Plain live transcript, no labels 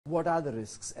What are the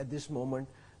risks at this moment?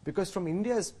 Because from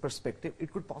India's perspective,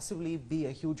 it could possibly be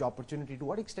a huge opportunity. To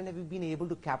what extent have you been able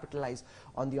to capitalize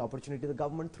on the opportunity? The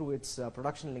government, through its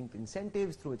production-linked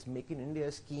incentives, through its Make in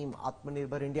India scheme,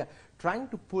 Atmanirbhar India, trying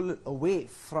to pull away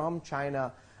from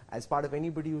China as part of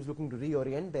anybody who's looking to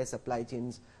reorient their supply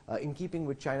chains in keeping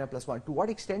with China +1. To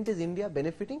what extent is India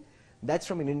benefiting? That's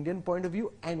from an Indian point of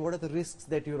view. And what are the risks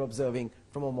that you're observing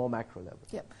from a more macro level?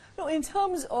 Yeah. No, in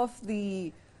terms of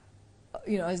the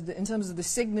in terms of the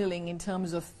signaling, in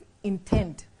terms of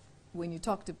intent, when you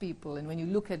talk to people and when you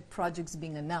look at projects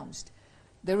being announced,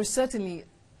 there is certainly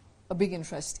a big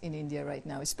interest in India right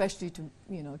now, especially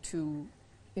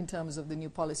in terms of the new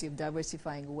policy of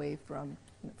diversifying away from,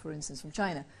 for instance, from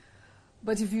China.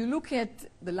 But if you look at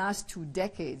the last 2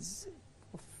 decades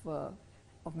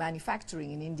of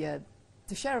manufacturing in India,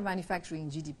 the share of manufacturing in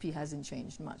GDP hasn't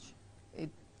changed much.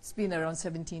 It's been around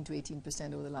 17 to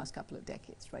 18% over the last couple of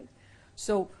decades, right?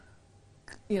 So,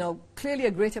 clearly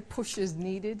a greater push is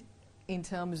needed in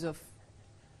terms of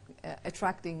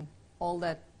attracting all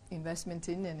that investment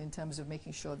in, and in terms of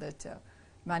making sure that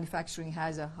manufacturing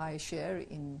has a higher share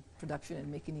in production,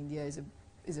 and Make in India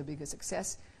is a bigger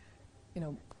success.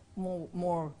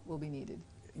 More will be needed.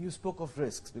 You spoke of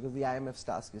risks, because the IMF's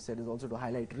task, you said, is also to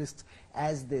highlight risks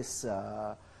as this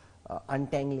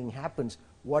untangling happens.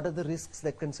 What are the risks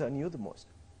that concern you the most?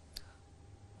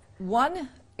 One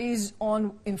is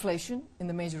on inflation in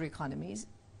the major economies.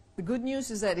 The good news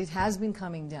is that it has been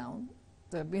coming down.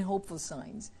 There have been hopeful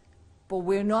signs, but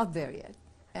we're not there yet.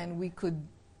 And we could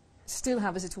still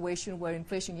have a situation where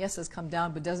inflation, yes, has come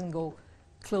down, but doesn't go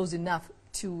close enough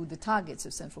to the targets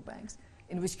of central banks,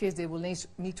 in which case they will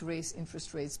need to raise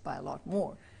interest rates by a lot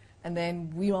more. And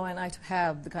then we might not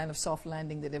have the kind of soft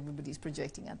landing that everybody's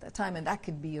projecting at that time, and that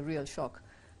could be a real shock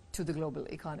to the global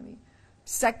economy.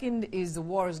 Second is the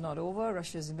war is not over.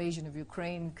 Russia's invasion of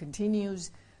Ukraine continues.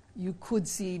 You could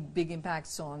see big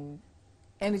impacts on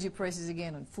energy prices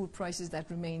again, on food prices.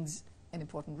 That remains an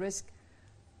important risk.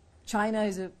 China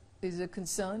is a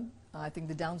concern. I think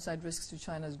the downside risks to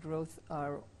China's growth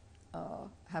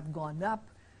have gone up.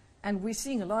 And we're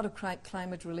seeing a lot of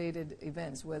climate-related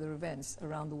events, weather events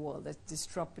around the world that's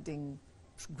disrupting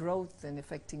growth and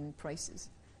affecting prices.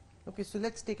 Okay, so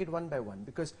let's take it one by one,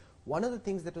 because one of the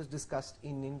things that was discussed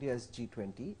in India's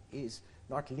G20 is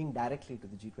not linked directly to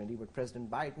the G20, but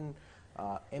President Biden,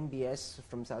 MBS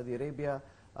from Saudi Arabia,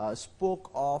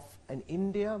 spoke of an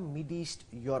India, Mid East,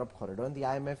 Europe corridor, and the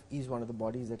IMF is one of the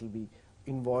bodies that will be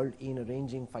involved in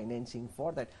arranging financing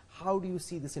for that. How do you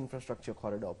see this infrastructure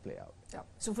corridor play out? Yeah.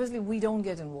 So firstly, we don't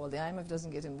get involved. The IMF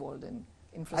doesn't get involved in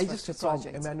infrastructure projects. I just saw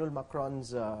Emmanuel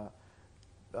Macron's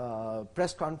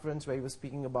press conference where he was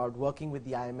speaking about working with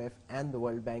the IMF and the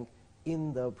World Bank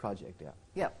in the project.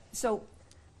 Yeah. So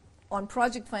on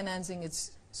project financing,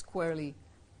 it's squarely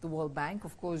the World Bank.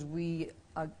 Of course, we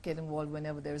get involved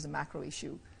whenever there is a macro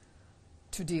issue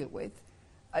to deal with.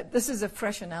 This is a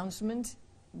fresh announcement.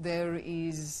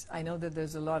 I know that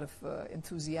there's a lot of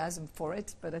enthusiasm for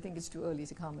it, but I think it's too early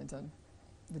to comment on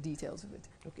the details of it.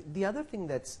 Okay. The other thing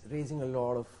that's raising a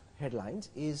lot of headlines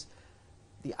is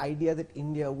the idea that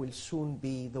India will soon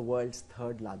be the world's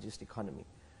 3rd largest economy.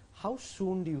 How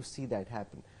soon do you see that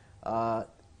happen?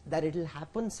 That it will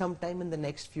happen sometime in the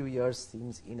next few years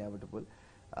seems inevitable.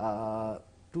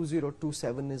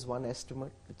 2027 is one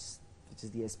estimate, which is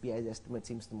the SBI's estimate,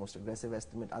 seems the most aggressive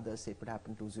estimate. Others say it could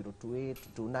happen 2028,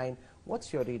 2029.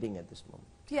 What's your reading at this moment?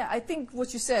 Yeah, I think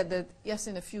what you said, that yes,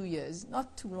 in a few years,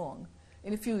 not too long,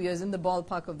 in a few years, in the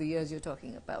ballpark of the years you're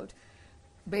talking about,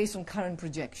 based on current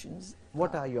projections.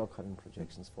 What are your current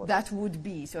projections for that? That would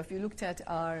be, so if you looked at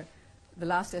the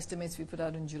last estimates we put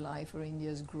out in July for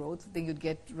India's growth, I think you'd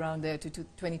get around there to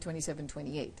 2027,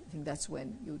 28. I think that's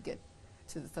when you would get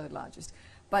to the 3rd largest.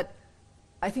 But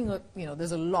I think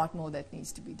there's a lot more that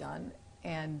needs to be done,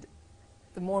 and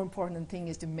the more important thing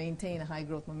is to maintain a high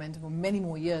growth momentum for many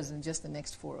more years than just the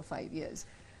next 4 or 5 years.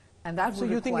 And that so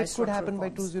you think it could happen by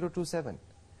 2027?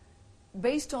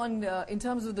 Based on, in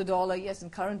terms of the dollar, yes, in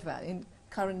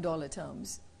current dollar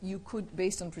terms, you could,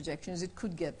 based on projections, it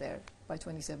could get there by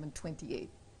 27, 28.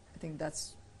 I think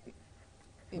that's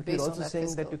but based you're on also that saying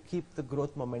fiscal. that to keep the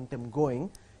growth momentum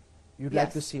going, you'd Yes.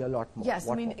 like to see a lot more. Yes,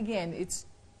 What I mean, more? again, it's,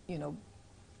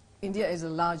 India is a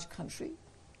large country,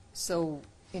 so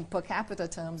in per capita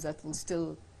terms, that will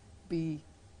still be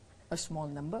a small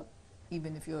number,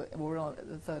 even if you're overall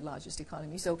the 3rd largest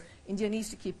economy. So India needs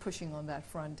to keep pushing on that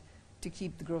front to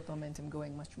keep the growth momentum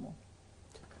going much more.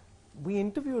 We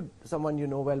interviewed someone you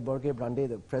know well, Borge Brande,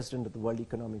 the president of the World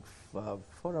Economic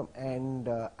Forum, and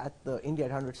at the India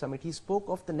at 100 Summit, he spoke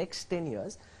of the next 10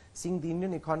 years, seeing the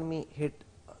Indian economy hit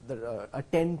a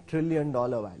 $10 trillion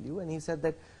value, and he said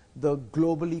that the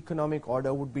global economic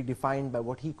order would be defined by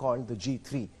what he called the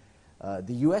G3,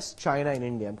 the US, China, and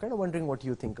India. I'm kind of wondering what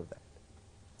you think of that.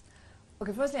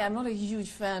 Okay, firstly, I'm not a huge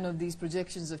fan of these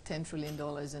projections of $10 trillion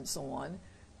and so on.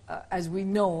 As we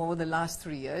know, over the last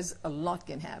 3 years, a lot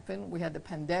can happen. We had the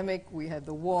pandemic, we had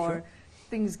the war, Sure.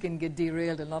 Things can get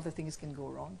derailed, and other things can go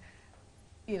wrong.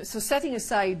 So setting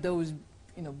aside those,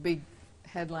 big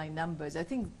headline numbers, I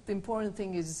think the important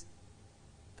thing is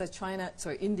that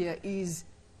India is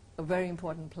a very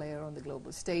important player on the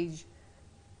global stage.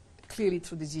 Clearly,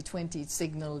 through the G20, it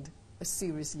signaled a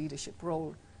serious leadership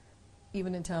role,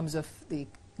 even in terms of the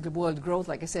world growth.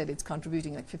 Like I said, it's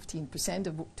contributing like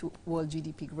 15% to world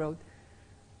GDP growth.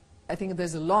 I think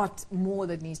there's a lot more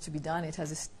that needs to be done. It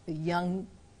has a young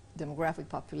demographic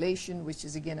population, which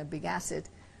is, again, a big asset.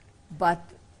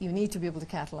 But you need to be able to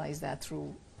catalyze that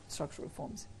through structural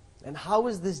reforms. And how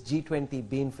has this G20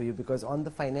 been for you? Because on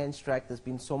the finance track, there's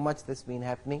been so much that's been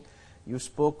happening. You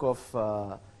spoke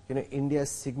of India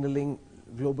signaling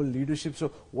global leadership.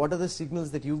 So what are the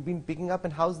signals that you've been picking up,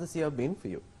 and how's this year been for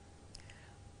you?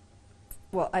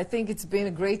 Well, I think it's been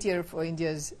a great year for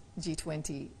India's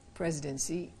G20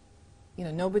 presidency.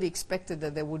 Nobody expected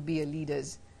that there would be a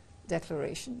leaders'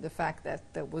 declaration. The fact that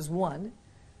there was one,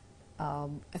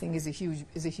 I think, is a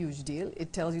huge deal.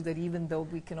 It tells you that even though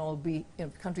we can all be,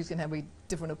 countries can have very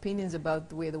different opinions about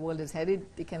the way the world is headed,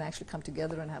 they can actually come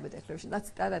together and have a declaration.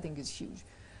 That I think is huge.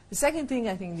 The second thing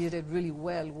I think they did really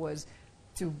well was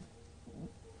to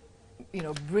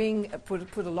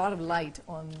put a lot of light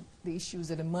on the issues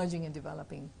that emerging and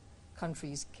developing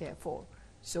countries care for.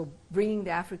 So bringing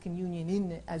the African Union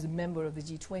in as a member of the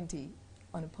G20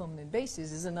 on a permanent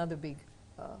basis is another big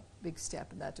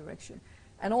step in that direction.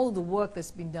 And all of the work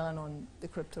that's been done on the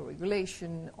crypto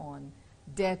regulation, on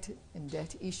debt and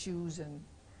debt issues, and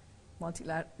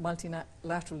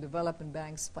multilateral development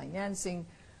banks financing,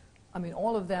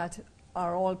 all of that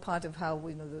are all part of how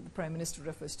the Prime Minister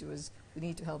refers to as the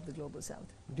need to help the Global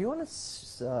South. Do you want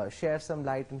to share some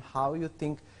light on how you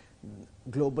think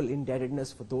global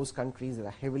indebtedness for those countries that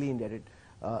are heavily indebted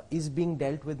is being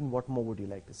dealt with, and what more would you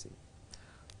like to see?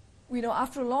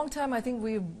 After a long time, I think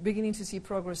we're beginning to see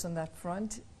progress on that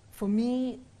front. For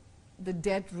me, the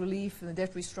debt relief and the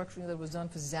debt restructuring that was done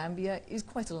for Zambia is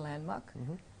quite a landmark.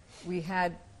 Mm-hmm. We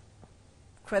had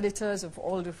creditors of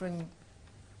all different,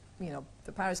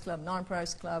 the Paris Club,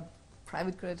 non-Paris Club,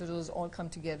 private creditors all come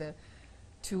together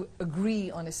to agree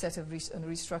on a set of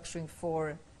restructuring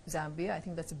for Zambia. I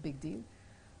think that's a big deal.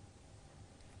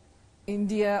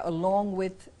 India, along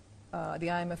with the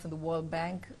IMF and the World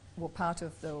Bank, were part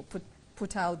of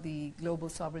put out the Global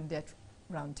Sovereign Debt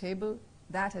Roundtable.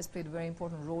 That has played a very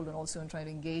important role and also in trying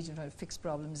to engage and trying to fix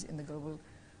problems in the global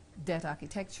debt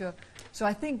architecture. So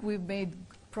I think we've made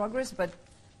progress, but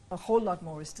a whole lot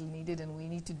more is still needed, and we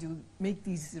need to make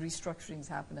these restructurings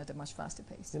happen at a much faster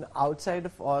pace. Outside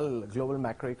of all global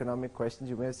macroeconomic questions,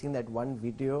 you may have seen that one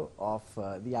video of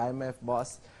the IMF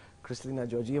boss, Kristalina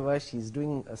Georgieva. She's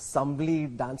doing a Samadhi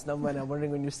dance number, and I'm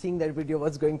wondering, when you're seeing that video,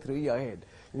 what's going through your head?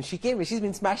 She's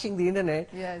been smashing the internet.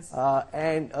 Yes.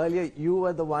 And earlier, you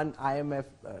were the one IMF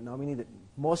nominee that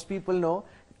most people know.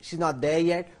 She's not there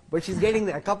yet, but she's getting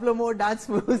there. A couple of more dance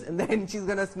moves, and then she's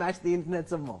going to smash the internet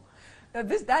some more. Now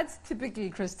that's typically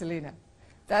Kristalina.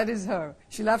 That is her.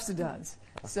 She loves to dance.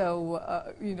 So,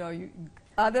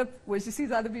 when she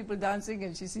sees other people dancing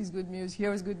and she sees good music,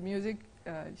 hears good music,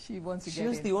 she wants to get in. She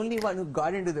was the only one who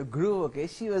got into the groove, okay?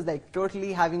 She was like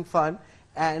totally having fun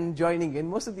and joining in.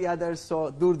 Most of the others saw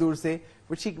dur se,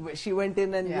 but she went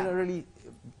in and really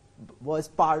was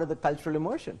part of the cultural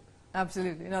immersion.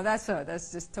 Absolutely. No, that's her.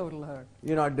 That's just total her.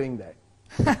 You're not doing that.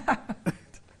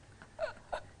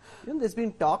 There's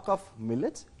been talk of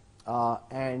millets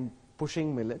and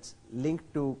pushing millets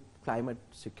linked to climate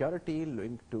security,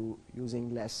 linked to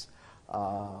using less,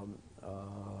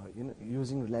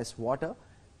 using less water.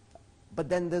 But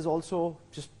then there's also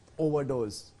just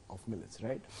overdose of millets,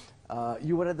 right?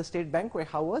 You were at the State Banquet.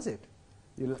 How was it?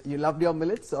 You loved your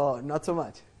millets, or not so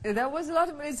much? That was a lot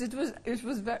of millets. It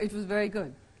was very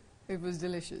good. It was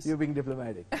delicious. You're being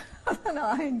diplomatic. No,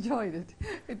 I enjoyed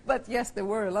it. But yes, there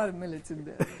were a lot of millets in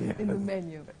there, in the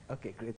menu. Okay, great.